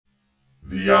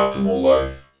the optimal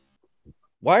life.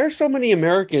 Why are so many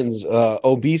Americans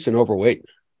obese and overweight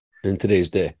in today's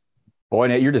day? Boy,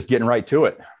 Nate, you're just getting right to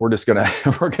it. We're just gonna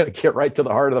get right to the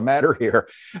heart of the matter here.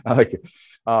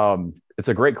 It's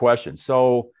a great question.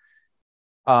 So,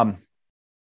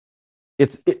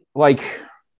 it's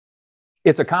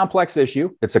a complex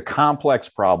issue. It's a complex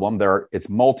problem. It's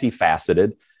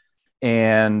multifaceted,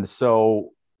 and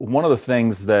so one of the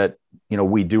things that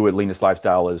we do at Leanest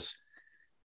Lifestyle is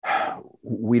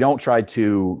we don't try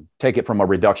to take it from a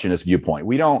reductionist viewpoint.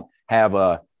 We don't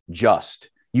have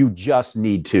you just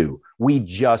need to. We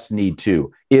just need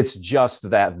to. It's just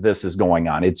that this is going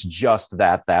on. It's just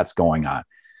that that's going on.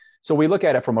 So we look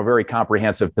at it from a very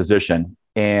comprehensive position.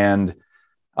 And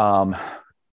I'm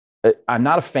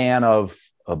not a fan of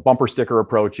bumper sticker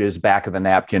approaches, back of the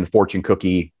napkin, fortune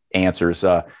cookie answers.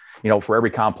 For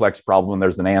every complex problem,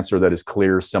 there's an answer that is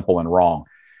clear, simple, and wrong.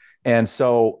 And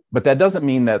so, but that doesn't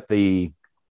mean that the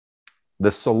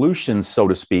solutions, so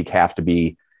to speak, have to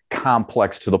be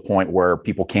complex to the point where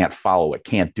people can't follow it,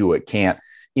 can't do it, can't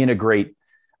integrate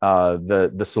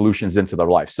the solutions into their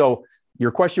life. So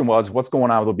your question was, what's going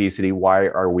on with obesity? Why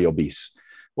are we obese?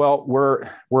 Well,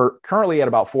 we're currently at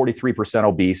about 43%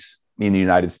 obese in the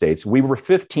United States. We were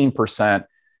 15%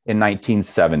 in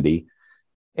 1970.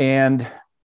 And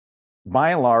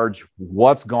by and large,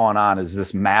 what's gone on is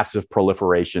this massive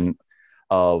proliferation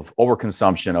of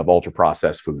overconsumption of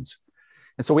ultra-processed foods.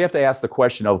 And so we have to ask the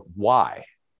question of why.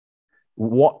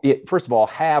 First of all,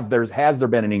 has there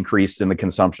been an increase in the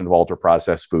consumption of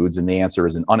ultra-processed foods? And the answer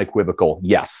is an unequivocal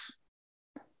yes,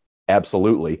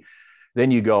 absolutely.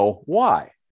 Then you go,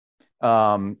 why?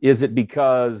 Is it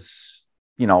because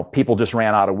people just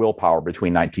ran out of willpower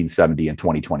between 1970 and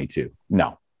 2022?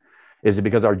 No. Is it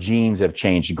because our genes have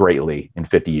changed greatly in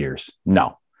 50 years?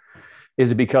 No.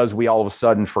 Is it because we all of a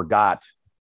sudden forgot,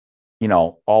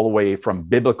 all the way from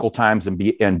biblical times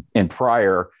and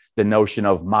prior, the notion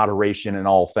of moderation in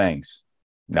all things?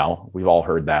 No, we've all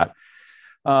heard that.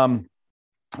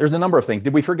 There's a number of things.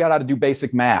 Did we forget how to do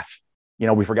basic math?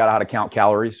 We forgot how to count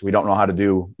calories. We don't know how to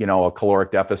do, a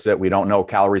caloric deficit. We don't know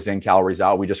calories in, calories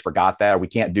out. We just forgot that. We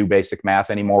can't do basic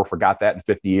math anymore. Forgot that in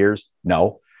 50 years.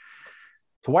 No.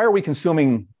 So why are we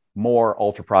consuming more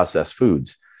ultra-processed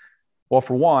foods? Well,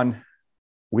 for one,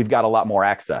 we've got a lot more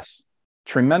access,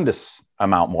 tremendous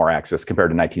amount more access compared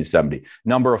to 1970.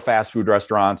 Number of fast food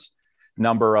restaurants,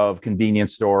 number of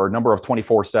convenience store, number of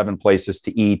 24/7 places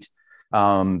to eat.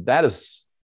 That is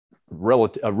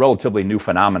a relatively new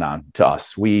phenomenon to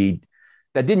us.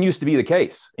 That didn't used to be the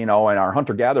case. In our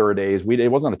hunter-gatherer days,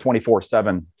 it wasn't a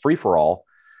 24/7 free-for-all.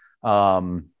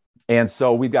 And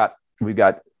so we've got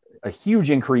a huge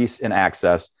increase in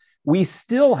access. We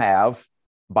still have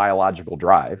biological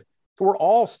drive. So we're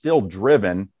all still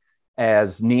driven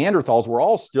as Neanderthals. We're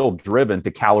all still driven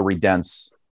to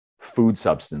calorie-dense food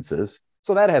substances.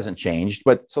 So that hasn't changed.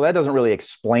 So that doesn't really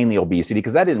explain the obesity,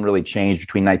 because that didn't really change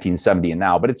between 1970 and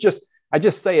now. But I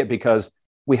just say it because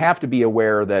we have to be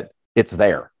aware that it's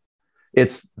there.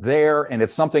 It's there, and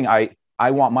it's something I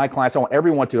want my clients, I want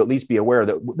everyone to at least be aware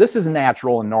that this is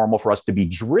natural and normal for us to be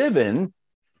driven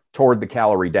toward the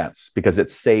calorie dense, because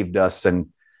it saved us and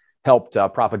helped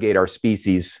propagate our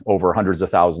species over hundreds of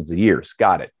thousands of years.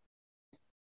 Got it.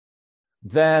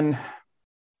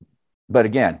 But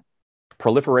again,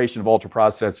 proliferation of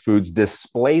ultra-processed foods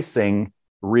displacing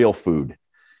real food.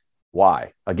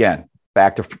 Why? Again,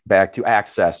 back to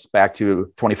access, back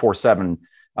to 24/7.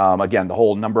 Again, the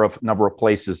whole number of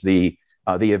places, the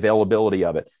availability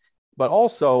of it, but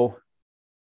also,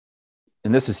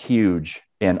 and this is huge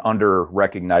and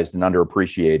under-recognized and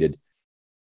underappreciated,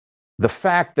 the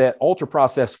fact that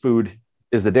ultra-processed food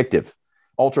is addictive.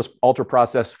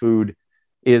 Ultra-processed food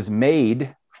is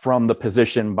made from the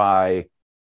position by,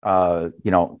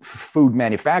 food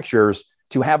manufacturers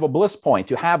to have a bliss point,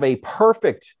 to have a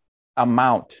perfect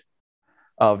amount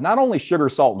of not only sugar,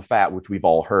 salt, and fat, which we've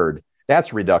all heard.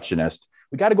 That's reductionist.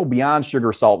 We got to go beyond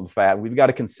sugar, salt, and fat. We've got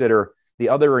to consider the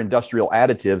other industrial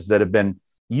additives that have been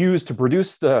used to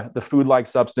produce the food-like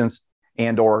substance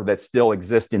and or that still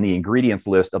exist in the ingredients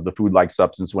list of the food-like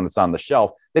substance when it's on the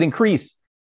shelf, that increase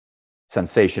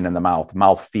sensation in the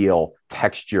mouth feel,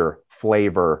 texture,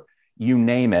 flavor, you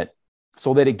name it,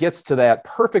 so that it gets to that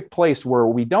perfect place where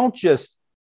we don't just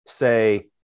say,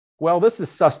 well, this is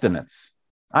sustenance.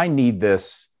 I need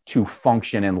this to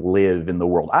function and live in the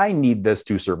world. I need this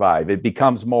to survive. It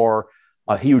becomes more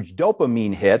a huge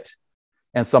dopamine hit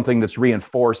and something that's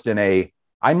reinforced in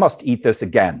I must eat this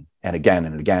again and again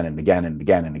and again and again and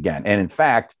again and again. And in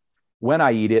fact, when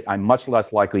I eat it, I'm much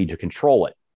less likely to control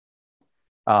it.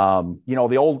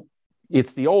 The old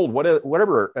it's the old,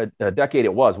 whatever a decade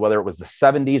it was, whether it was the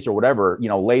 70s or whatever,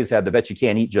 Lay's had the bet you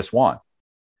can't eat just one.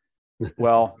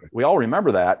 Well, we all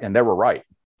remember that, and they were right.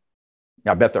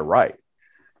 I bet they're right.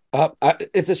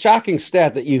 It's a shocking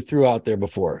stat that you threw out there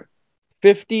before.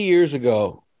 50 years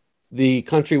ago, the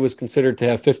country was considered to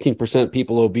have 15%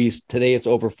 people obese. Today, it's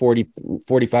over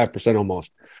 45%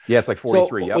 almost. Yeah, it's like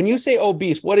 43. So yep. When you say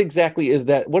obese, what exactly is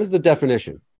that? What is the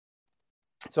definition?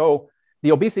 So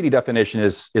the obesity definition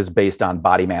is based on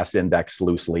body mass index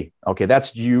loosely. Okay,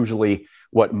 that's usually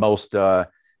what most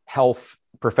health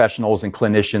professionals and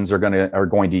clinicians are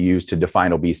going to use to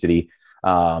define obesity.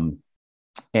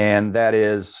 And that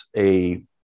is a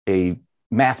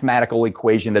mathematical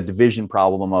equation, a division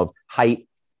problem of height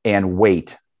and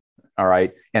weight. All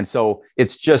right. And so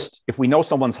it's just, if we know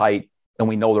someone's height and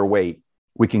we know their weight,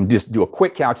 we can just do a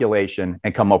quick calculation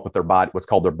and come up with their body, what's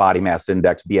called their body mass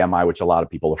index, BMI, which a lot of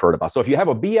people have heard about. So if you have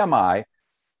a BMI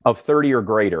of 30 or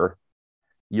greater,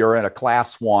 you're in a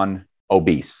class 1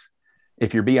 obese.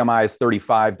 If your BMI is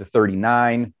 35 to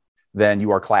 39, then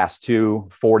you are class 2,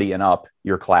 40 and up,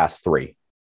 you're class 3.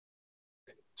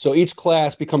 So each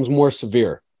class becomes more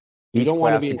severe. You don't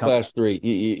want to be in class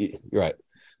 3. You're right.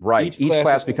 Right. Each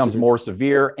class becomes more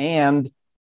severe. And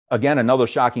again, another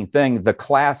shocking thing, the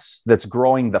class that's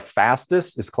growing the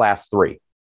fastest is class 3.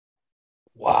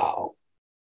 Wow.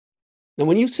 Now,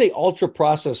 when you say ultra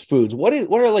processed foods, what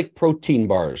are like protein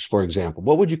bars, for example?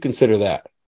 What would you consider that?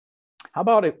 How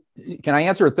about it? Can I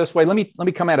answer it this way? Let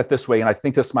me come at it this way. And I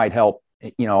think this might help,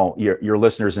 your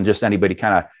listeners and just anybody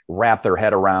kind of wrap their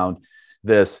head around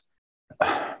this.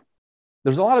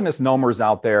 There's a lot of misnomers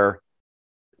out there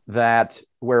that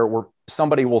where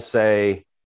somebody will say,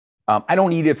 I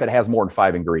don't eat it if it has more than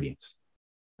 5 ingredients.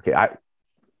 Okay, I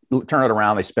turn it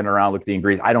around, they spin it around, look at the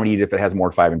ingredients. I don't eat it if it has more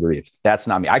than 5 ingredients. That's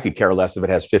not me. I could care less if it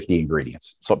has 50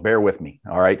 ingredients. So bear with me.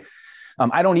 All right.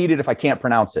 I don't eat it if I can't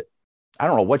pronounce it. I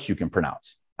don't know what you can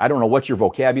pronounce. I don't know what your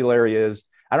vocabulary is.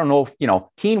 I don't know if,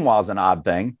 quinoa is an odd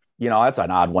thing. That's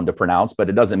an odd one to pronounce, but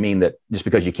it doesn't mean that just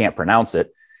because you can't pronounce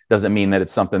it, doesn't mean that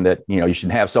it's something that, you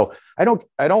shouldn't have. So I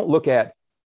don't look at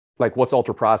like what's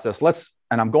ultra processed.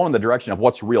 And I'm going in the direction of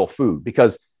what's real food,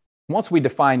 because once we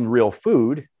define real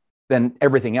food, then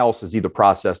everything else is either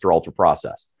processed or ultra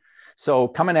processed. So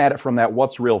coming at it from that,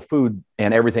 what's real food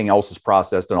and everything else is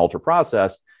processed and ultra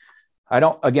processed.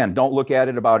 Don't look at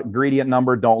it about ingredient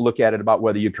number. Don't look at it about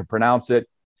whether you can pronounce it.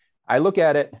 I look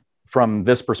at it from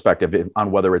this perspective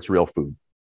on whether it's real food.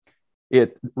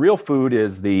 Real food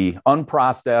is the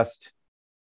unprocessed,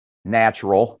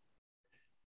 natural,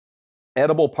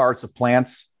 edible parts of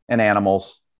plants and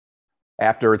animals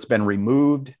after it's been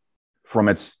removed from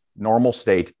its normal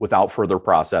state without further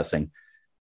processing,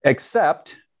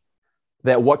 except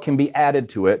that what can be added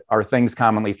to it are things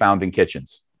commonly found in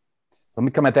kitchens. So let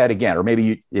me come at that again. Or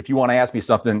maybe if you want to ask me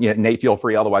something, Nate, feel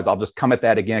free. Otherwise, I'll just come at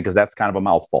that again because that's kind of a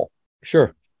mouthful.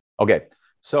 Sure. Okay.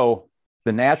 So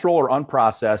the natural or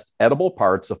unprocessed edible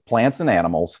parts of plants and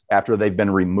animals after they've been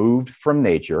removed from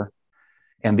nature,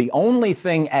 and the only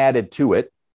thing added to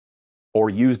it or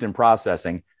used in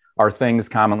processing are things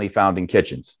commonly found in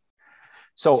kitchens.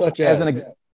 So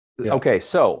okay,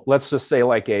 so let's just say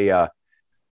like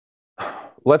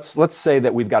let's say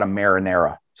that we've got a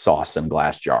marinara sauce in a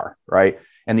glass jar, right?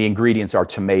 And the ingredients are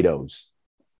tomatoes,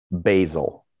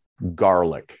 basil,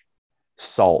 garlic,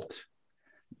 salt,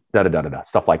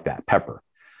 stuff like that, pepper.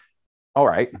 All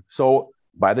right. So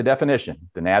by the definition,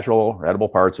 the natural or edible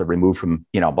parts are removed from,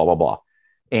 blah, blah, blah.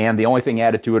 And the only thing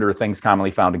added to it are things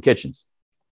commonly found in kitchens.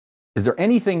 Is there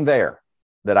anything there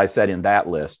that I said in that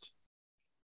list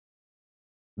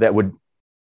that would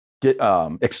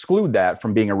exclude that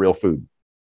from being a real food?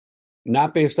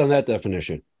 Not based on that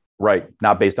definition. Right.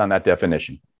 Not based on that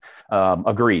definition.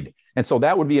 Agreed. And so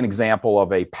that would be an example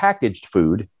of a packaged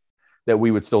food that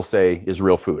we would still say is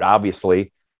real food.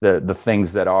 Obviously, the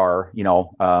things that are,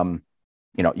 your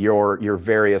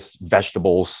various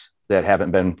vegetables that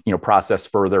haven't been,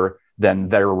 processed further than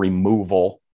their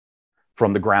removal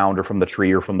from the ground or from the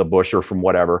tree or from the bush or from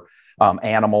whatever.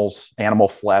 Animal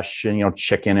flesh and,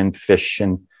 chicken and fish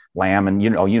and lamb and,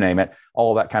 you name it,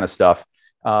 all that kind of stuff.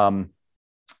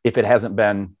 If it hasn't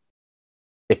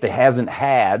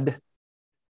had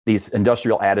these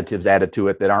industrial additives added to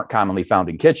it that aren't commonly found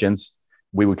in kitchens,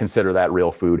 we would consider that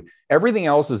real food. Everything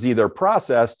else is either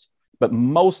processed, but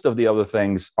most of the other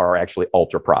things are actually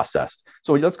ultra processed.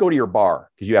 So let's go to your bar,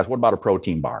 because you asked, what about a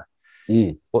protein bar?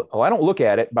 Well, I don't look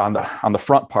at it on the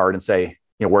front part and say,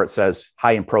 where it says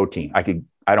high in protein.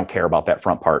 I don't care about that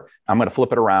front part. I'm going to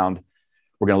flip it around.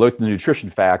 We're going to look at the nutrition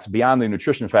facts. Beyond the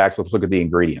nutrition facts, let's look at the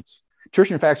ingredients.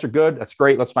 Nutrition facts are good. That's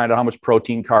great. Let's find out how much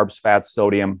protein, carbs, fats,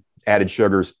 sodium, added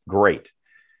sugars, great.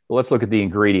 But let's look at the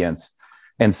ingredients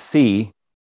and see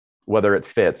whether it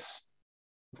fits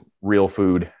real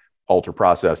food, ultra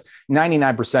processed.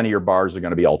 99% of your bars are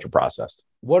going to be ultra processed.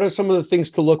 What are some of the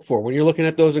things to look for when you're looking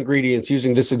at those ingredients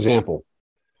using this example?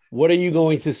 What are you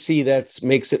going to see that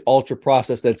makes it ultra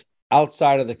processed, that's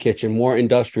outside of the kitchen, more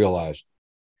industrialized?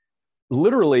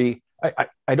 Literally,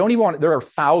 I don't even want, there are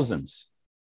thousands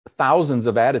of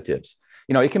additives.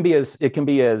 It can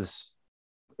be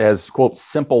as quote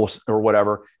simple or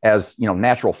whatever as,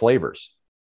 natural flavors,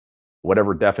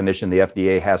 whatever definition the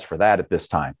FDA has for that at this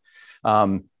time.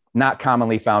 Not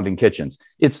commonly found in kitchens.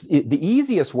 The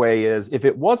easiest way is if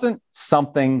it wasn't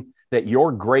something that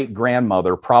your great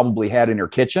grandmother probably had in her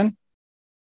kitchen,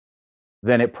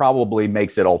 then it probably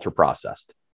makes it ultra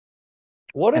processed.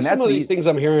 What are some of these things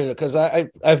I'm hearing? Because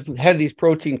I've had these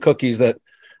protein cookies that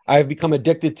I've become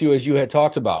addicted to, as you had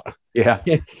talked about. Yeah.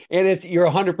 And you're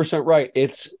 100% right.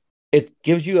 It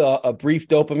gives you a brief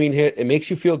dopamine hit. It makes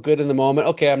you feel good in the moment.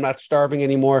 Okay, I'm not starving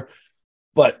anymore.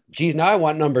 But geez, now I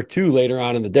want number 2 later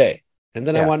on in the day. And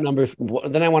then I want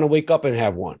then I want to wake up and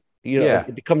have one.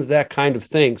 It becomes that kind of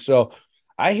thing. So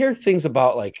I hear things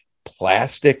about like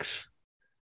plastics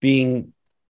being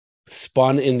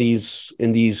spun in these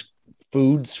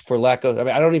foods, for lack of,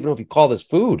 I don't even know if you call this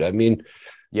food.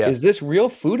 Is this real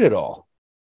food at all?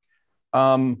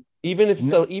 Even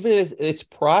if it's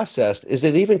processed, is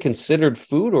it even considered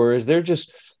food, or is there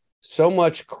just so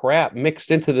much crap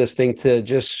mixed into this thing to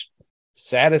just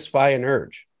satisfy an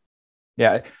urge?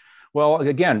 Yeah. Well,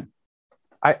 again,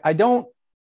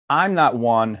 I'm not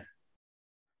one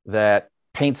that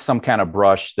paints some kind of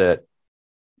brush that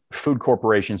food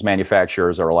corporations,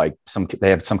 manufacturers are like they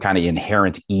have some kind of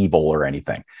inherent evil or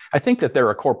anything. I think that they're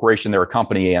a corporation, they're a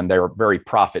company, and they're very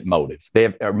profit motive.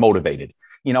 Are motivated,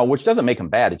 which doesn't make them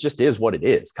bad. It just is what it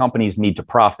is. Companies need to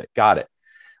profit. Got it.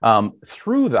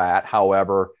 Through that,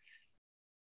 however,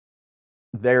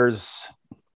 there's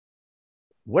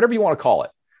whatever you want to call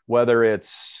it, whether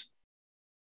it's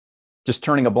just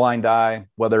turning a blind eye,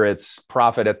 whether it's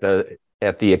profit at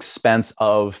the expense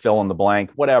of fill in the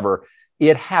blank, whatever,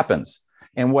 it happens.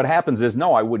 And what happens is,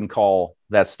 no, I wouldn't call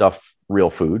that stuff real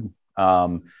food.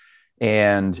 And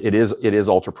it is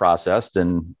ultra processed,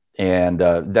 and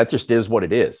that just is what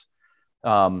it is.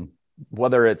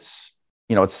 Whether it's,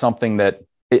 it's something that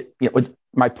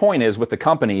my point is with the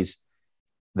companies,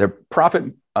 they're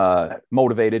profit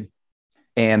motivated,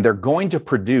 and they're going to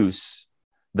produce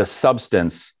the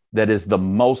substance that is the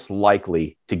most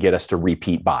likely to get us to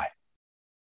repeat buy.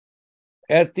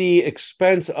 At the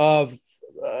expense of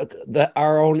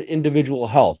our own individual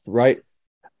health, right?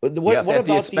 What at about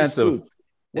the expense these foods?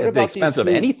 At the expense of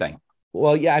anything.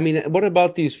 Well, yeah, what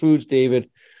about these foods, David,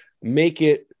 make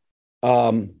it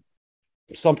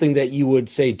something that you would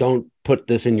say, don't put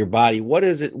this in your body? What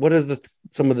is it? What are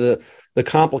some of the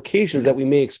complications that we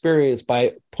may experience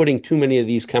by putting too many of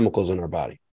these chemicals in our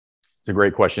body? It's a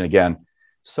great question again.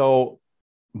 So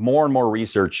more and more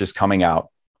research is coming out.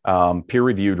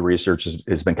 Peer-reviewed research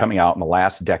has been coming out in the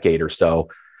last decade or so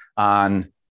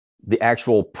on the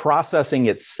actual processing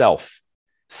itself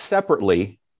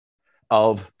separately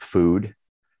of food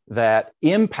that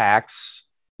impacts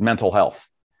mental health.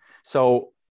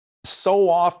 So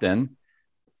often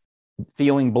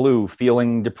feeling blue,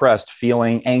 feeling depressed,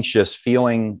 feeling anxious,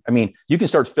 you can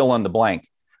start fill in the blank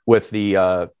with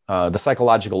the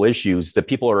psychological issues that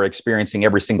people are experiencing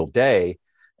every single day,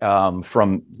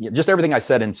 from just everything I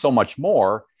said and so much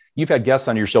more. You've had guests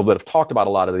on your show that have talked about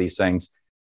a lot of these things.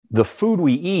 The food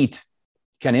we eat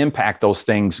can impact those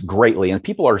things greatly. And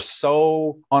people are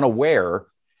so unaware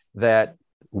that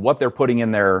what they're putting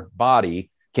in their body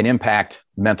can impact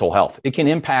mental health. It can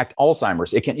impact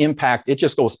Alzheimer's. It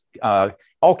just goes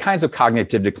all kinds of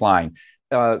cognitive decline,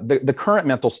 the current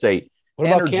mental state. What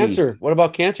about cancer? What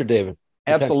about cancer, David?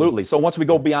 Absolutely. So once we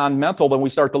go beyond mental, then we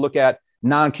start to look at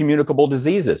non-communicable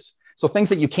diseases. So things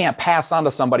that you can't pass on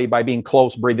to somebody by being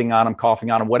close, breathing on them,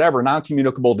 coughing on them, whatever,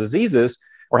 non-communicable diseases,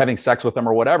 or having sex with them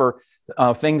or whatever,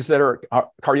 things that are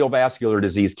cardiovascular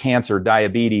disease, cancer,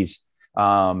 diabetes,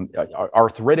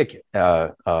 arthritic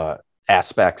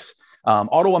aspects,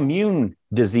 autoimmune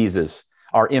diseases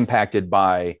are impacted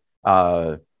by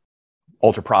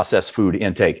ultra-processed food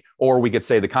intake. Or we could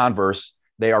say the converse,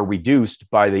 they are reduced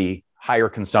by the higher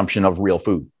consumption of real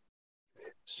food.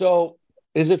 So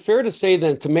is it fair to say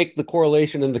then, to make the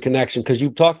correlation and the connection, because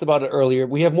you talked about it earlier,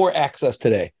 we have more access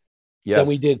today than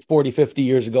we did 40, 50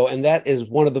 years ago. And that is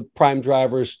one of the prime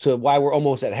drivers to why we're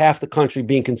almost at half the country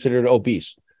being considered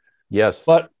obese. Yes.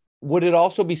 But would it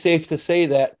also be safe to say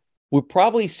that we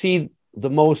probably see the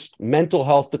most mental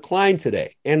health decline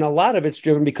today? And a lot of it's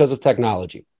driven because of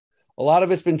technology. A lot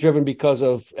of it's been driven because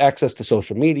of access to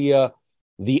social media,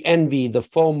 the envy, the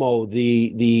FOMO,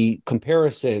 the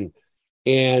comparison,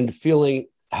 and feeling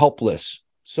helpless.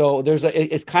 So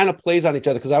it kind of plays on each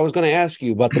other, because I was going to ask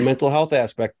you about the mental health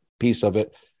aspect piece of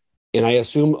it. And I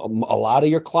assume a lot of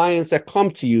your clients that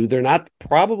come to you, they're not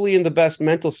probably in the best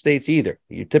mental states either.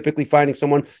 You're typically finding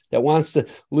someone that wants to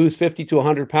lose 50 to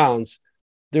 100 pounds.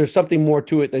 There's something more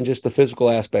to it than just the physical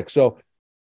aspect. So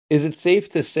is it safe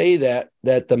to say that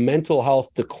the mental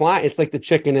health decline, it's like the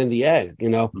chicken and the egg,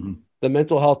 Mm-hmm. the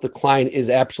mental health decline is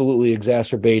absolutely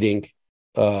exacerbating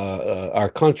our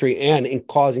country and in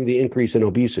causing the increase in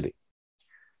obesity?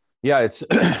 Yeah, it's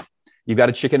you've got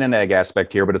a chicken and egg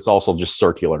aspect here, but it's also just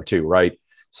circular too, right?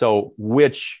 So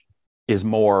which is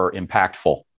more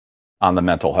impactful on the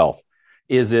mental health?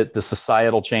 Is it the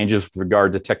societal changes with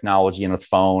regard to technology and the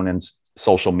phone and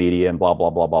social media and blah, blah,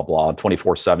 blah, blah, blah,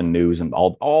 24/7 news and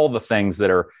all the things that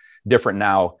are different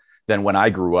now than when I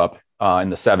grew up in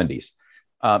the 70s?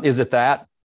 Is it that?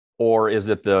 Or is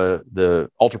it the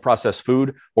ultra processed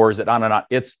food? Or is it on and on?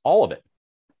 It's all of it.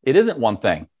 It isn't one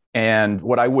thing. And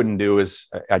what I wouldn't do is,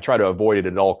 I try to avoid it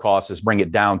at all costs, is bring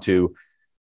it down to,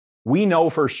 we know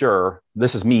for sure,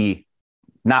 this is me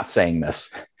not saying this,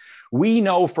 we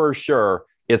know for sure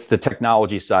it's the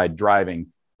technology side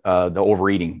driving the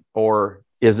overeating, or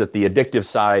is it the addictive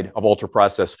side of ultra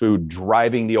processed food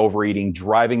driving the overeating,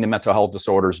 driving the mental health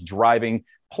disorders, driving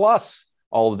plus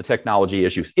all of the technology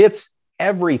issues? It's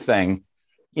everything.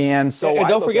 And so, and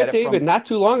don't forget, David, not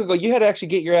too long ago, you had to actually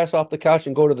get your ass off the couch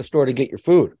and go to the store to get your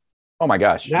food. Oh my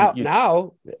gosh!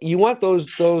 Now you want those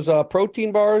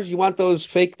protein bars, you want those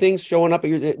fake things showing up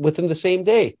within the same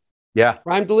day. Yeah,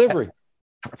 prime delivery.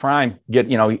 Prime,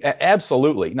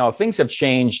 absolutely. No, things have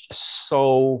changed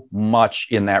so much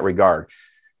in that regard.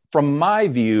 From my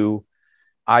view,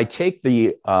 I take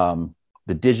the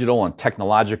digital and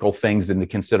technological things into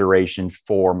consideration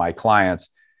for my clients,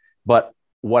 but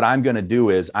what I'm going to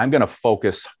do is I'm going to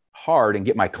focus hard and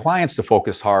get my clients to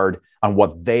focus hard on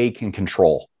what they can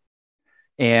control.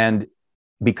 And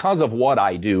because of what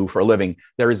I do for a living,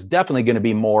 there is definitely going to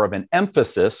be more of an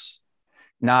emphasis,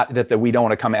 not that we don't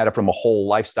want to come at it from a whole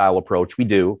lifestyle approach. We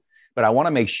do, but I want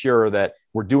to make sure that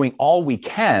we're doing all we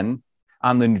can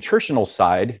on the nutritional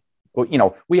side.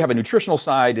 We have a nutritional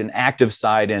side, an active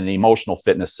side, and an emotional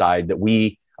fitness side that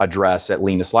we address at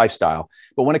Leanness Lifestyle.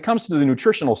 But when it comes to the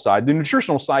nutritional side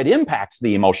impacts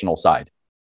the emotional side.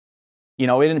 It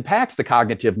impacts the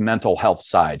cognitive mental health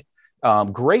side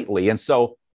greatly. And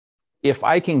so if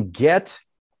I can get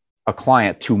a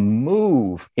client to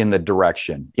move in the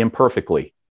direction,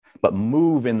 imperfectly, but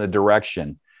move in the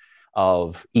direction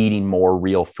of eating more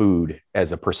real food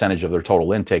as a percentage of their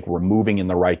total intake, we're moving in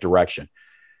the right direction.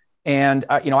 And,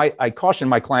 I caution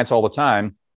my clients all the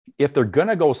time, if they're going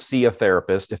to go see a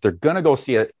therapist, if they're going to go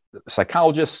see a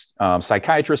psychologist,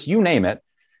 psychiatrist, you name it,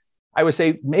 I would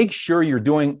say, let's make sure you're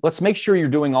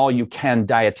doing all you can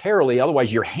dietarily.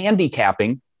 Otherwise, you're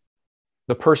handicapping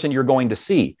the person you're going to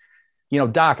see.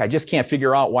 Doc, I just can't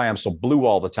figure out why I'm so blue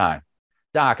all the time.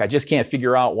 Doc, I just can't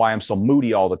figure out why I'm so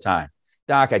moody all the time.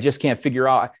 Doc, I just can't figure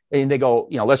out. And they go,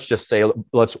 let's just say,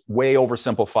 let's way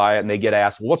oversimplify it. And they get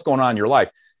asked, well, what's going on in your life?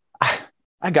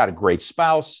 I got a great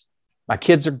spouse. My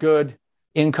kids are good.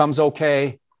 Income's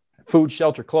okay. Food,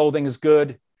 shelter, clothing is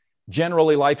good.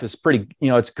 Generally, life is pretty,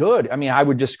 it's good. I mean, I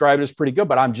would describe it as pretty good,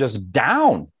 but I'm just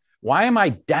down. Why am I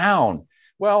down?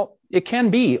 Well, it can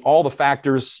be all the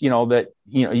factors, that,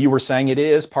 you were saying it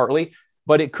is partly,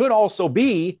 but it could also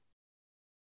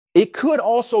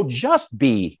just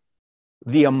be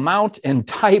the amount and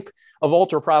type of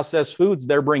ultra processed foods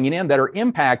they're bringing in that are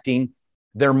impacting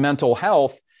their mental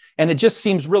health. And it just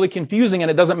seems really confusing,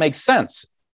 and it doesn't make sense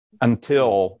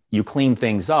until you clean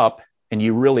things up and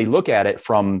you really look at it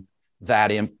from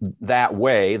that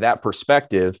way, that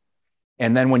perspective.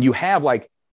 And then when you have,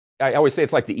 like, I always say,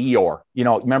 it's like the Eeyore,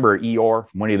 remember Eeyore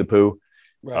from Winnie the Pooh?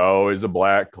 Right. Oh, is a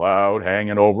black cloud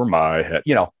hanging over my head,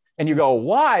 and you go,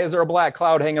 why is there a black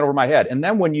cloud hanging over my head? And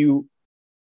then when you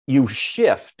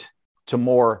shift to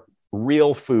more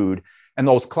real food and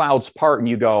those clouds part and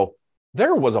you go,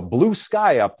 there was a blue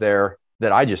sky up there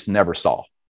that I just never saw.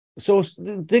 So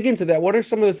dig into that. What are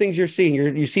some of the things you're seeing?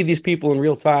 You see these people in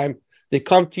real time. They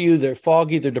come to you, they're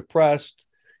foggy, they're depressed.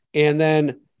 And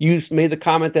then you made the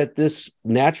comment that this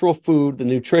natural food, the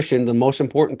nutrition, the most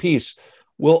important piece,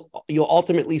 you'll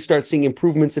ultimately start seeing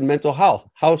improvements in mental health.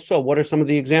 How so? What are some of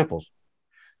the examples?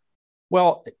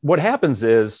 Well, what happens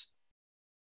is,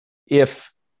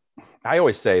 I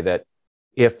always say that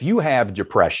if you have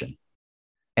depression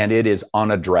and it is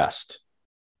unaddressed,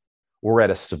 we're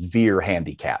at a severe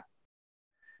handicap,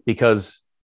 because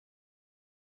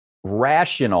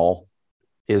rational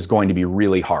is going to be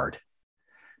really hard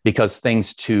because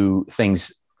things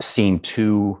seem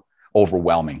too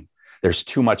overwhelming. There's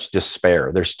too much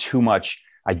despair. There's too much,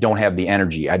 I don't have the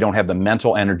energy. I don't have the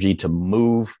mental energy to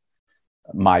move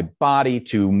my body,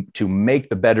 to make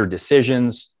the better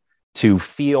decisions, to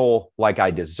feel like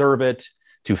I deserve it,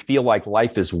 to feel like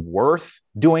life is worth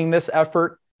doing this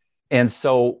effort. And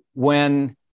so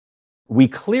when we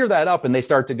clear that up and they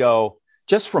start to go,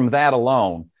 just from that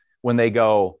alone, when they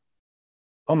go,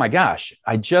 oh my gosh,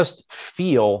 I just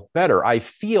feel better. I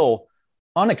feel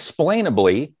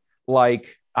unexplainably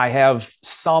like I have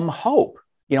some hope,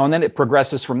 and then it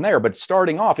progresses from there. But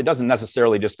starting off, it doesn't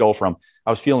necessarily just go from, I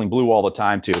was feeling blue all the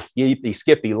time to yippee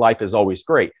skippy, life is always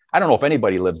great. I don't know if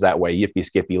anybody lives that way. Yippee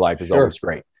skippy, life is always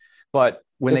great. But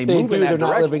when they move in that direction, they're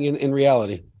not living in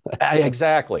reality.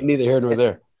 Exactly. Neither here nor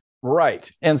there. Right.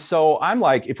 And so I'm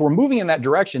like, if we're moving in that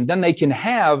direction, then they can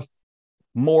have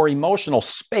more emotional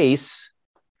space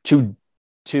to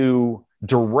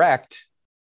direct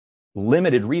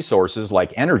limited resources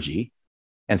like energy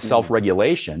and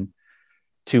self-regulation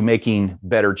to making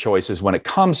better choices when it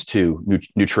comes to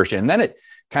nutrition. And then it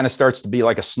kind of starts to be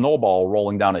like a snowball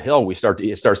rolling down a hill.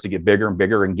 It starts to get bigger and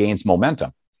bigger and gains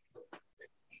momentum.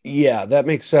 Yeah, that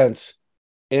makes sense.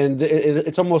 And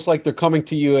it's almost like they're coming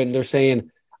to you and they're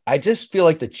saying, I just feel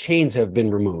like the chains have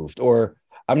been removed, or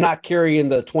I'm not carrying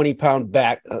the 20-pound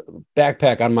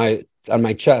backpack on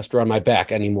my chest or on my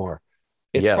back anymore.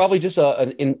 It's probably just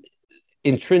an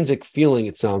intrinsic feeling,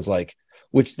 it sounds like,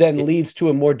 which then leads to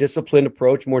a more disciplined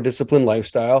approach, more disciplined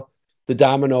lifestyle, the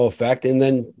domino effect. And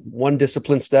then one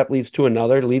disciplined step leads to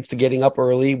another, leads to getting up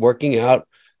early, working out,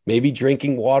 maybe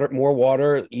drinking more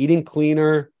water, eating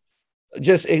cleaner.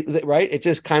 It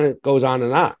just kind of goes on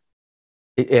and on.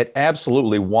 It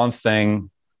absolutely, one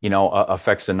thing,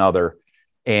 affects another.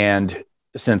 And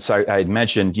since I had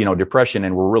mentioned, depression,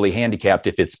 and we're really handicapped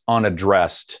if it's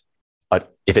unaddressed.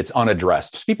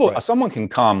 Someone can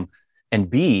come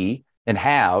and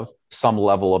have some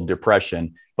level of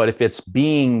depression, but if it's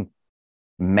being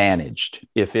managed,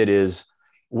 if it is,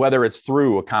 whether it's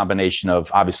through a combination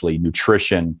of obviously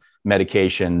nutrition,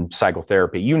 medication,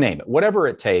 psychotherapy, you name it, whatever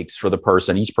it takes for the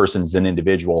person, each person is an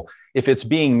individual. If it's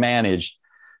being managed,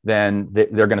 then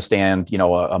they're going to stand,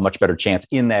 a much better chance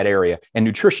in that area. And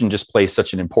nutrition just plays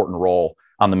such an important role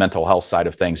on the mental health side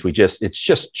of things. It's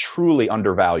just truly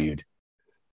undervalued.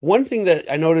 One thing that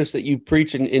I noticed that you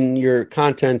preach in your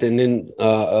content and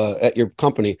at your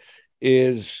company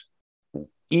is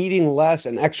eating less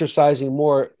and exercising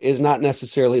more is not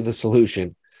necessarily the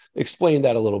solution. Explain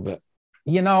that a little bit.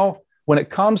 When it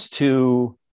comes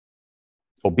to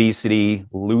obesity,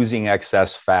 losing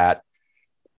excess fat,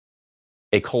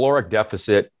 a caloric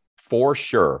deficit for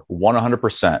sure,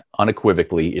 100%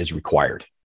 unequivocally is required.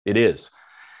 It is.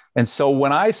 And so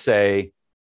when I say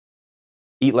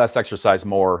eat less, exercise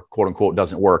more, quote unquote,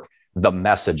 doesn't work, the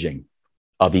messaging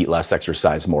of eat less,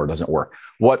 exercise more doesn't work.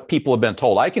 What people have been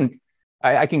told, I can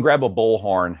grab a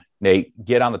bullhorn, Nate,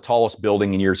 get on the tallest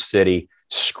building in your city,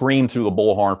 scream through the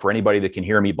bullhorn for anybody that can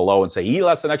hear me below and say, eat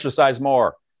less and exercise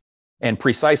more. And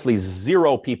precisely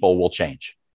 0 people will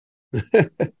change.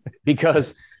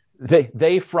 Because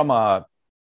they from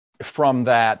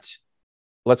that,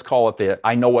 let's call it the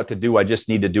I know what to do, I just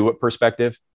need to do it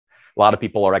perspective. A lot of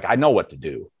people are like, I know what to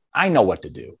do. I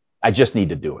just need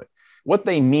to do it. What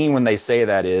they mean when they say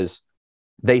that is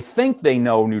they think they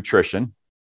know nutrition.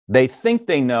 They think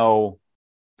they know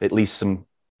at least some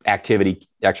activity,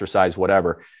 exercise,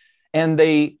 whatever. And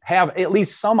they have at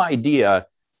least some idea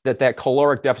that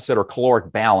caloric deficit or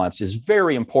caloric balance is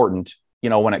very important,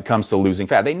 when it comes to losing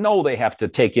fat. They know they have to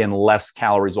take in less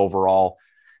calories overall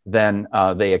than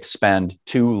they expend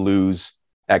to lose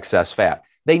excess fat.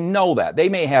 They know that. They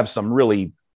may have some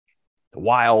really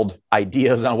wild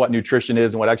ideas on what nutrition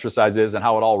is and what exercise is and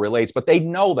how it all relates, but they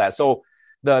know that. So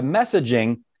the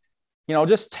messaging,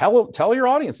 just tell your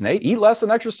audience, Nate, eat less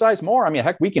and exercise more. I mean,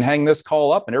 heck, we can hang this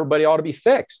call up and everybody ought to be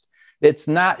fixed. It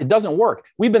doesn't work.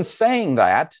 We've been saying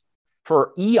that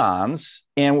for eons.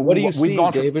 And what do you see,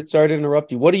 David? Sorry to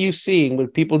interrupt you. What are you seeing when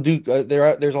people do?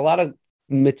 There's a lot of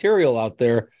material out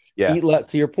there. Yeah. Eat less,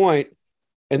 to your point.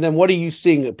 And then what are you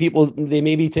seeing? People, they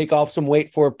maybe take off some weight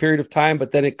for a period of time,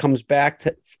 but then it comes back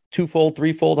to twofold,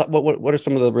 threefold. What are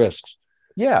some of the risks?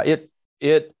 Yeah,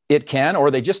 it can, or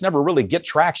they just never really get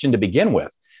traction to begin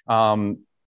with.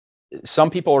 Some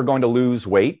people are going to lose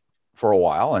weight for a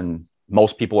while, and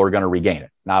most people are going to regain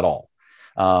it. Not all.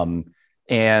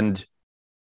 And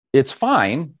it's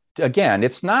fine. Again,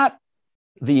 it's not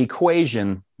the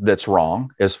equation that's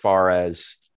wrong as far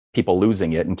as people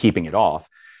losing it and keeping it off.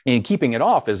 And keeping it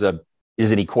off is an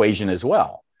equation as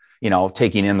well.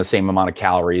 taking in the same amount of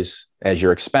calories as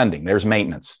you're expending. There's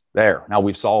maintenance there. Now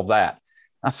we've solved that.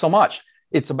 Not so much.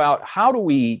 It's about how do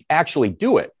we actually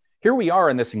do it? Here we are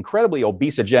in this incredibly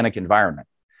obesogenic environment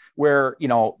where,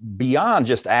 beyond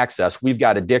just access, we've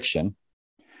got addiction.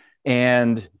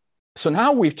 And so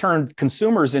now we've turned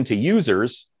consumers into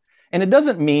users. And it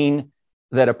doesn't mean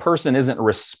that a person isn't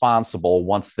responsible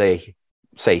once they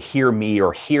say, hear me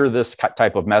or hear this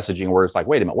type of messaging where it's like,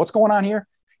 wait a minute, what's going on here?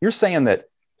 You're saying that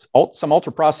some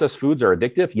ultra processed foods are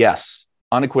addictive? Yes.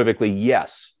 Unequivocally,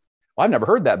 yes. Well, I've never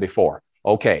heard that before.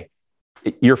 Okay.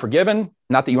 You're forgiven.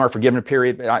 Not that you aren't forgiven,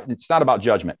 period. It's not about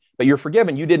judgment, but you're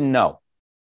forgiven. You didn't know.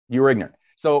 You were ignorant.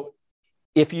 So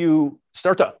if you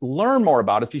start to learn more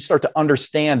about it, if you start to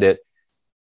understand it,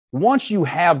 once you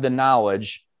have the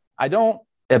knowledge, I don't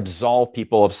absolve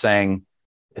people of saying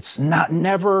it's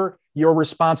never your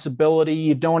responsibility.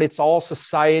 You don't, it's all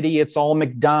society. It's all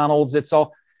McDonald's.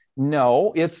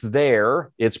 No, it's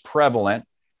there. It's prevalent.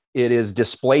 It is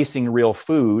displacing real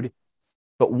food.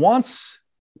 But once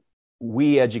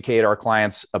we educate our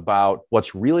clients about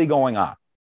what's really going on,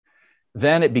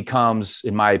 then it becomes,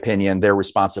 in my opinion, their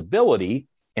responsibility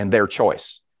and their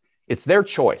choice. It's their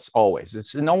choice always.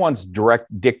 It's no one's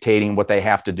direct dictating what they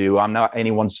have to do. I'm not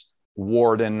anyone's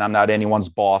warden. I'm not anyone's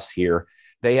boss here.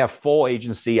 They have full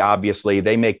agency. Obviously,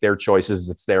 they make their choices.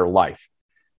 It's their life.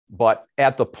 But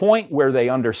at the point where they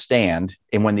understand,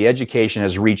 and when the education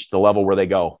has reached the level where they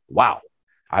go, wow,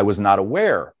 I was not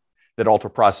aware that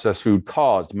ultra-processed food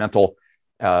caused mental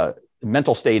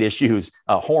state issues,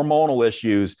 hormonal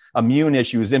issues, immune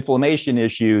issues, inflammation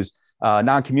issues,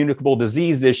 non-communicable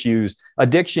disease issues,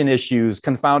 addiction issues,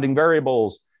 confounding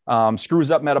variables,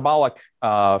 screws up metabolic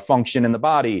function in the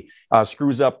body,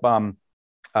 screws up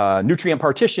nutrient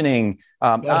partitioning,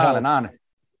 on and on.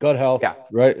 Gut health, yeah.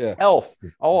 Right? Yeah. Health,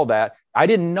 all of that. I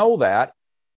didn't know that.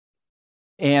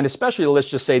 And especially, let's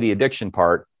just say the addiction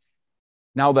part.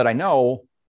 Now that I know,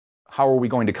 how are we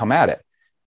going to come at it?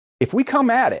 If we come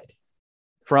at it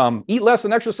from eat less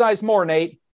and exercise more,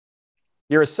 Nate,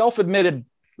 you're a self-admitted,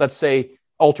 let's say,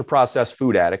 ultra-processed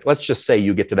food addict. Let's just say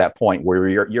you get to that point where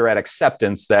you're at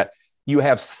acceptance that you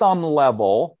have some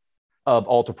level of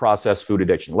ultra-processed food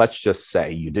addiction. Let's just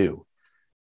say you do.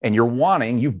 And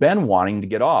you've been wanting to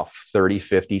get off 30,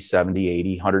 50, 70,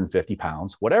 80, 150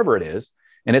 pounds, whatever it is.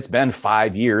 And it's been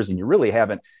 5 years and you really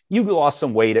haven't, you lost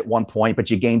some weight at one point, but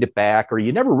you gained it back, or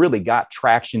you never really got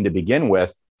traction to begin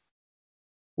with.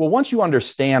 Well, once you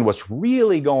understand what's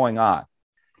really going on,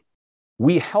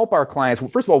 we help our clients.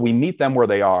 First of all, we meet them where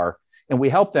they are, and we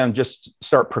help them just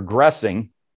start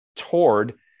progressing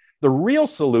toward the real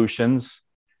solutions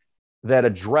that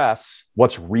address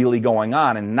what's really going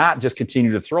on, and not just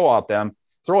continue to throw at them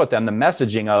the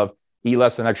messaging of eat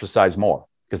less and exercise more,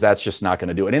 because that's just not going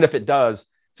to do it. And if it does,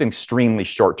 it's an extremely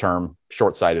short-term,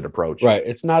 short-sighted approach. Right.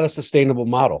 It's not a sustainable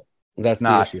model. That's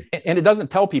the issue. And it doesn't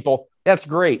tell people, that's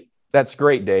great. That's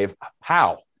great, Dave.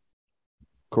 How?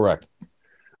 Correct.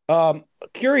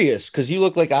 Curious, because you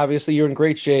look like, obviously, you're in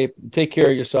great shape. Take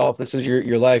care of yourself. This is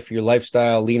your life, your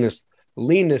lifestyle, leanest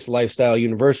lifestyle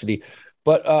university.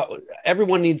 But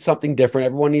everyone needs something different.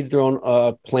 Everyone needs their own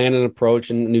plan and approach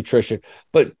and nutrition.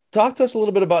 But talk to us a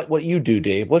little bit about what you do,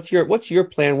 Dave. What's your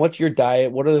plan? What's your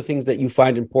diet? What are the things that you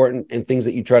find important and things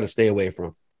that you try to stay away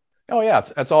from? Oh, yeah,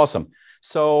 that's awesome.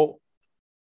 So,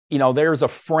 there's a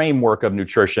framework of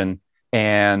nutrition,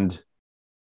 and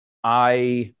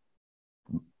I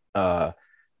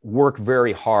work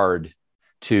very hard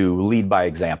to lead by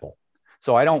example.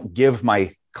 So I don't give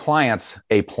my clients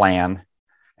a plan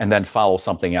and then follow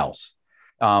something else.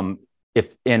 Obviously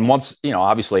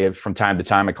from time to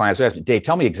time, my clients ask me, Dave,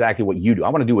 tell me exactly what you do. I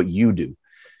want to do what you do.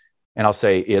 And I'll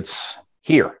say, it's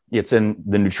here. It's in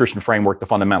the nutrition framework, the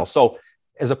fundamentals. So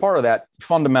as a part of that,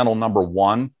 fundamental number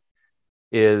one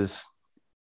is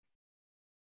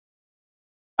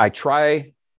I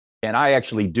try, and I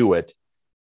actually do it,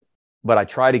 but I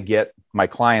try to get my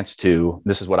clients to,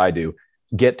 this is what I do,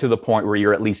 get to the point where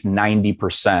you're at least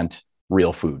 90%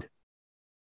 real food.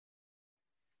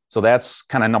 So that's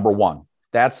kind of number one.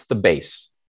 That's the base.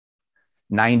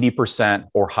 90%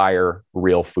 or higher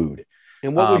real food.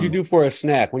 And what would you do for a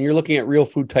snack? When you're looking at real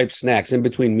food type snacks in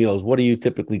between meals, what do you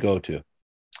typically go to?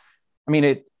 I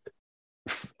mean,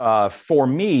 for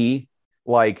me,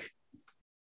 like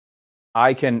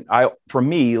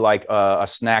a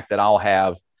snack that I'll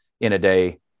have in a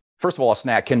day. First of all, a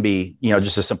snack can be,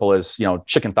 just as simple as,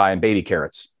 chicken thigh and baby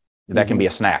carrots. That can be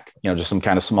a snack, just some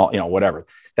kind of small, whatever.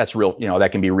 That's real,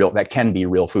 that can be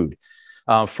real food.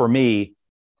 For me,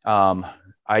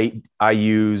 I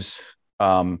use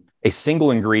a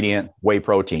single ingredient whey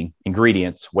protein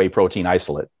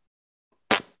isolate.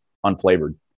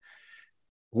 unflavored,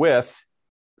 with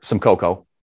some cocoa.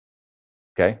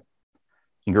 Okay.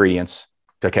 Ingredients,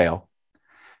 cacao,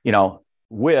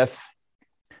 with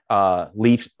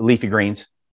leafy greens,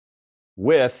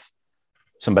 with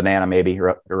some banana maybe,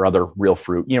 or other real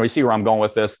fruit. You see where I'm going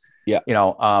with this? Yeah.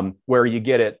 Where you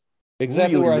get it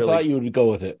exactly really, where I really, thought you would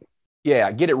go with it.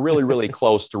 Yeah, get it really, really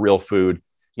close to real food.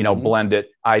 Blend it.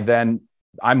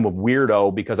 I'm a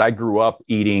weirdo because I grew up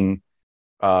eating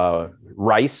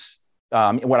rice.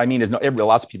 What I mean is,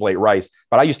 lots of people ate rice,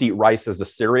 but I used to eat rice as a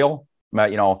cereal.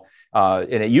 And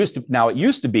it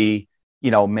used to be,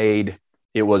 made.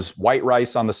 It was white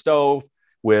rice on the stove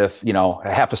with, a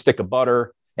half a stick of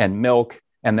butter and milk,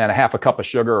 and then a half a cup of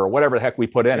sugar or whatever the heck we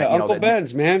put in it. Uncle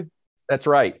Ben's, man. That's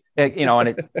right.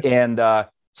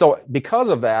 So because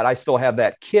of that, I still have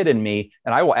that kid in me,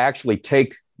 and I will actually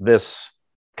take this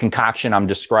concoction I'm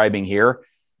describing here,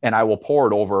 and I will pour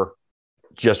it over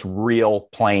just real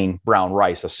plain brown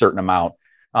rice, a certain amount.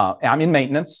 I'm in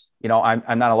maintenance,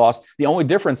 I'm not a loss. The only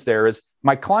difference there is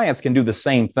my clients can do the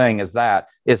same thing as that.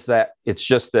 It's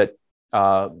just that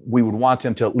we would want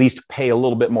them to at least pay a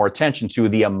little bit more attention to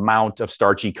the amount of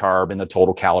starchy carb and the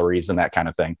total calories and that kind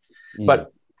of thing.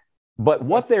 But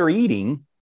what they're eating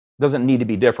doesn't need to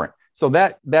be different. So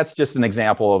that's just an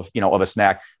example of, of a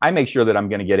snack. I make sure that I'm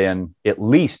going to get in at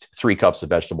least 3 cups of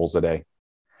vegetables a day.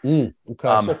 Okay.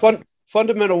 So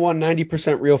fundamental 1,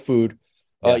 90% real food.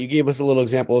 You gave us a little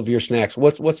example of your snacks.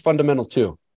 What's fundamental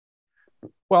 2?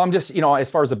 Well, I'm just, as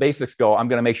far as the basics go, I'm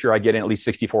going to make sure I get in at least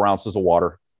 64 ounces of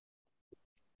water.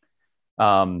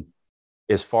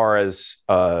 As far as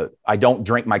I don't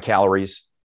drink my calories.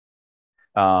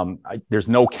 There's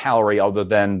no calorie other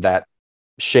than that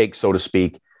shake, so to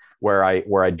speak, where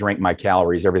I drink my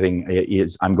calories. Everything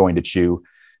is I'm going to chew.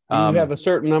 You have a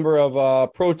certain number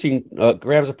of protein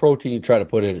grams of protein you try to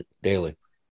put in daily.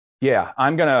 Yeah,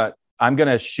 I'm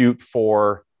gonna shoot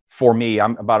for me.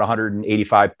 I'm about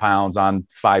 185 pounds on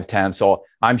 5'10", so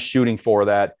I'm shooting for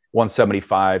that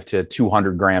 175 to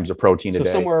 200 grams of protein a day.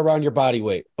 So somewhere around your body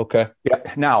weight. Okay.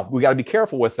 Yeah. Now we got to be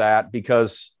careful with that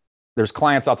because there's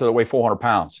clients out there that weigh 400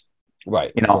 pounds.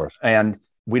 Right. Of course. And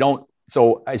we don't.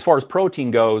 So as far as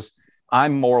protein goes,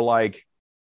 I'm more like,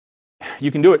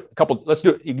 you can do it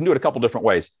you can do it a couple different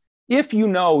ways. If you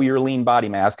know your lean body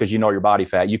mass, because you know your body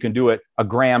fat, you can do it a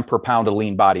gram per pound of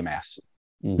lean body mass.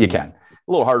 You can.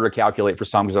 A little harder to calculate for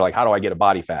some because they're like, how do I get a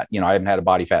body fat? I haven't had a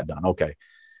body fat done. Okay.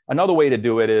 Another way to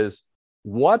do it is,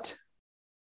 what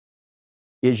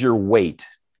is your weight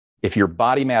if your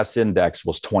body mass index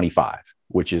was 25,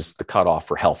 which is the cutoff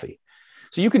for healthy?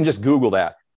 So you can just Google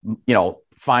that,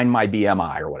 find my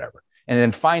BMI or whatever, and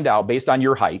then find out based on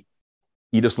your height.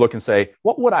 You just look and say,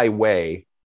 what would I weigh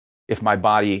if my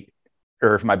body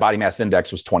mass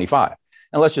index was 25?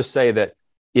 And let's just say that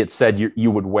it said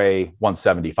you would weigh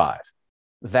 175.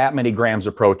 That many grams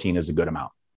of protein is a good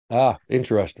amount.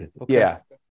 Interesting. Okay. Yeah.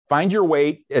 Find your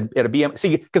weight at a BMI.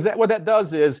 See, because what that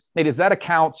does is, Nate, is that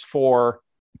accounts for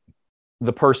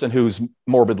the person who's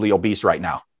morbidly obese right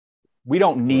now. We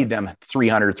don't need them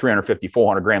 300, 350,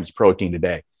 400 grams of protein a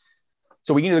day.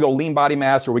 So we can either go lean body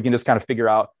mass, or we can just kind of figure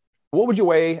out, what would you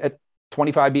weigh at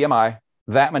 25 BMI?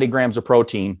 That many grams of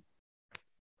protein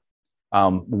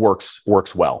works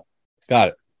well. Got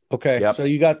it. Okay. Yep. So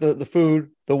you got the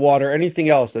food, the water, anything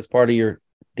else that's part of your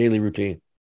daily routine?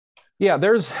 Yeah,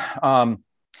 there's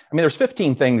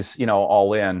 15 things,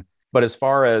 all in, but as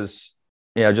far as,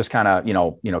 just kind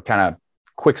of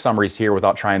quick summaries here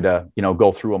without trying to,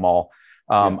 go through them all.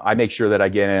 I make sure that I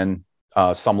get in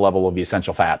some level of the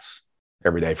essential fats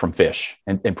every day from fish,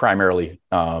 and primarily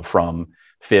from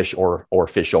fish or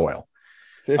fish oil.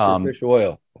 Fish or fish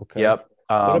oil. Okay. Yep.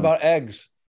 What about eggs?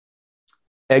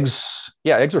 Eggs.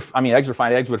 Yeah, eggs are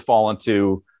fine. Eggs would fall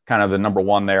into kind of the number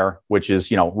one there, which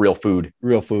is, real food.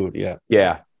 Real food. Yeah.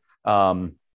 Yeah.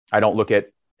 I don't look at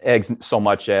eggs so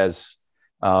much as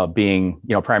being,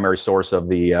 primary source of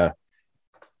the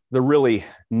really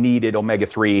needed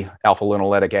omega-3 alpha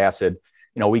linoleic acid.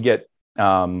 We get,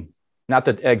 not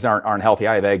that eggs aren't healthy.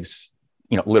 I have eggs,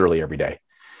 literally every day.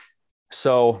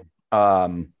 So,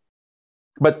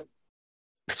 but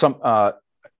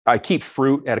I keep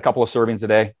fruit at a couple of servings a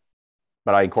day,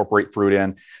 but I incorporate fruit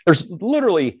in. There's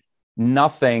literally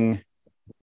nothing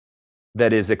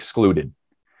that is excluded.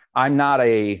 I'm not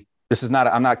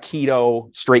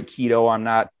keto, straight keto. I'm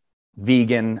not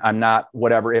vegan. I'm not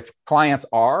whatever. If clients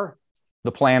are,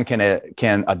 the plan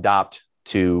can adopt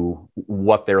to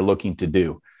what they're looking to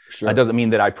do. Sure. That doesn't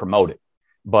mean that I promote it,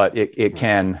 but it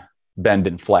can bend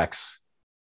and flex.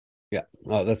 Yeah,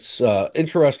 that's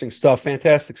interesting stuff.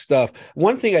 Fantastic stuff.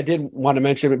 One thing I did want to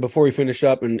mention before we finish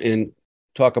up and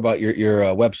talk about your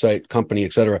website, company,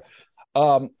 et cetera.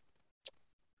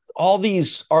 All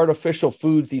these artificial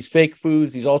foods, these fake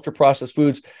foods, these ultra processed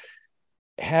foods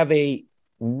have a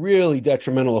really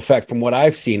detrimental effect, from what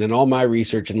I've seen in all my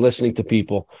research and listening to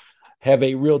people, have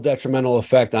a real detrimental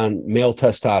effect on male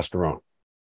testosterone.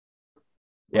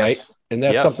 Right. Yes. And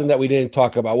that's something that we didn't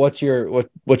talk about. What's your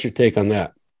take on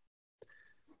that?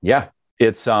 Yeah,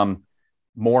 it's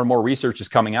more and more research is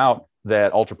coming out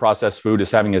that ultra processed food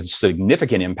is having a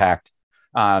significant impact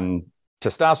on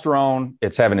testosterone.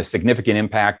 It's having a significant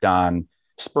impact on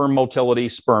sperm motility,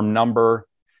 sperm number,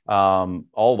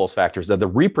 all those factors. The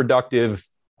reproductive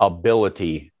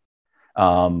ability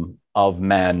of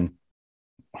men.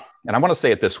 And I want to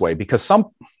say it this way, because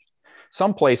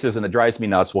some places, and it drives me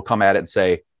nuts, will come at it and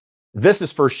say, this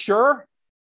is for sure.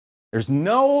 There's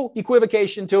no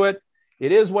equivocation to it.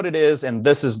 It is what it is, and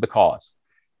this is the cause.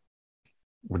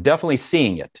 We're definitely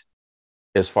seeing it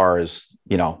as far as,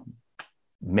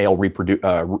 male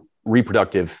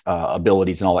reproductive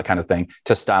abilities and all that kind of thing,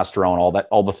 testosterone,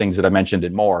 all the things that I mentioned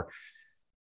and more.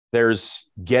 There's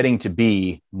getting to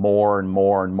be more and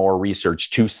more and more research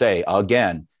to say,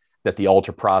 again, that the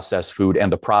ultra processed food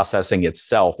and the processing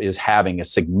itself is having a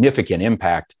significant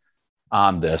impact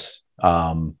on this.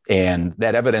 And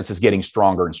that evidence is getting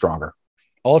stronger and stronger.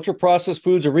 Ultra processed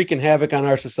foods are wreaking havoc on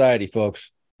our society,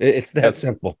 folks. It's that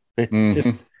simple. It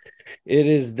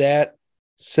is that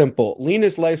simple.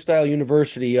 Leanest Lifestyle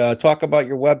University. Talk about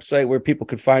your website, where people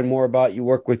could find more about you,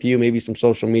 work with you, maybe some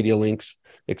social media links,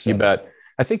 etc. You bet.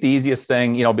 I think the easiest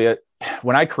thing,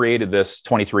 when I created this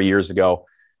 23 years ago,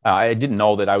 I didn't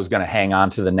know that I was going to hang on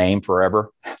to the name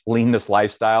forever, Leanness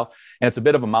Lifestyle. And it's a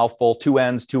bit of a mouthful, 2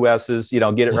 N's, 2 S's,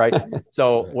 get it right.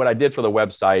 So what I did for the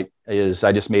website is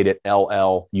I just made it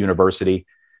LL University.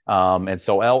 And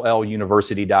so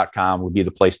lluniversity.com would be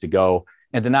the place to go.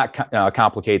 And to not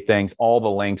complicate things, all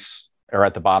the links are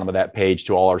at the bottom of that page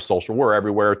to all our social. We're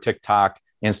everywhere: TikTok,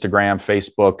 Instagram,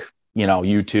 Facebook,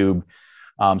 YouTube.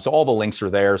 So all the links are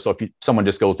there. So if someone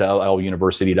just goes to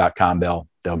lluniversity.com,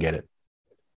 they'll get it.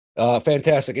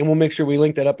 Fantastic. And we'll make sure we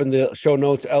link that up in the show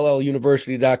notes,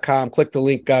 lluniversity.com. Click the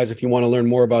link, guys, if you want to learn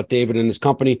more about David and his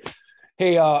company.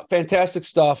 Hey, fantastic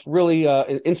stuff. Really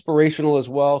inspirational as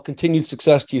well. Continued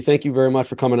success to you. Thank you very much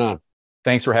for coming on.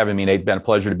 Thanks for having me, Nate. It's been a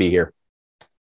pleasure to be here.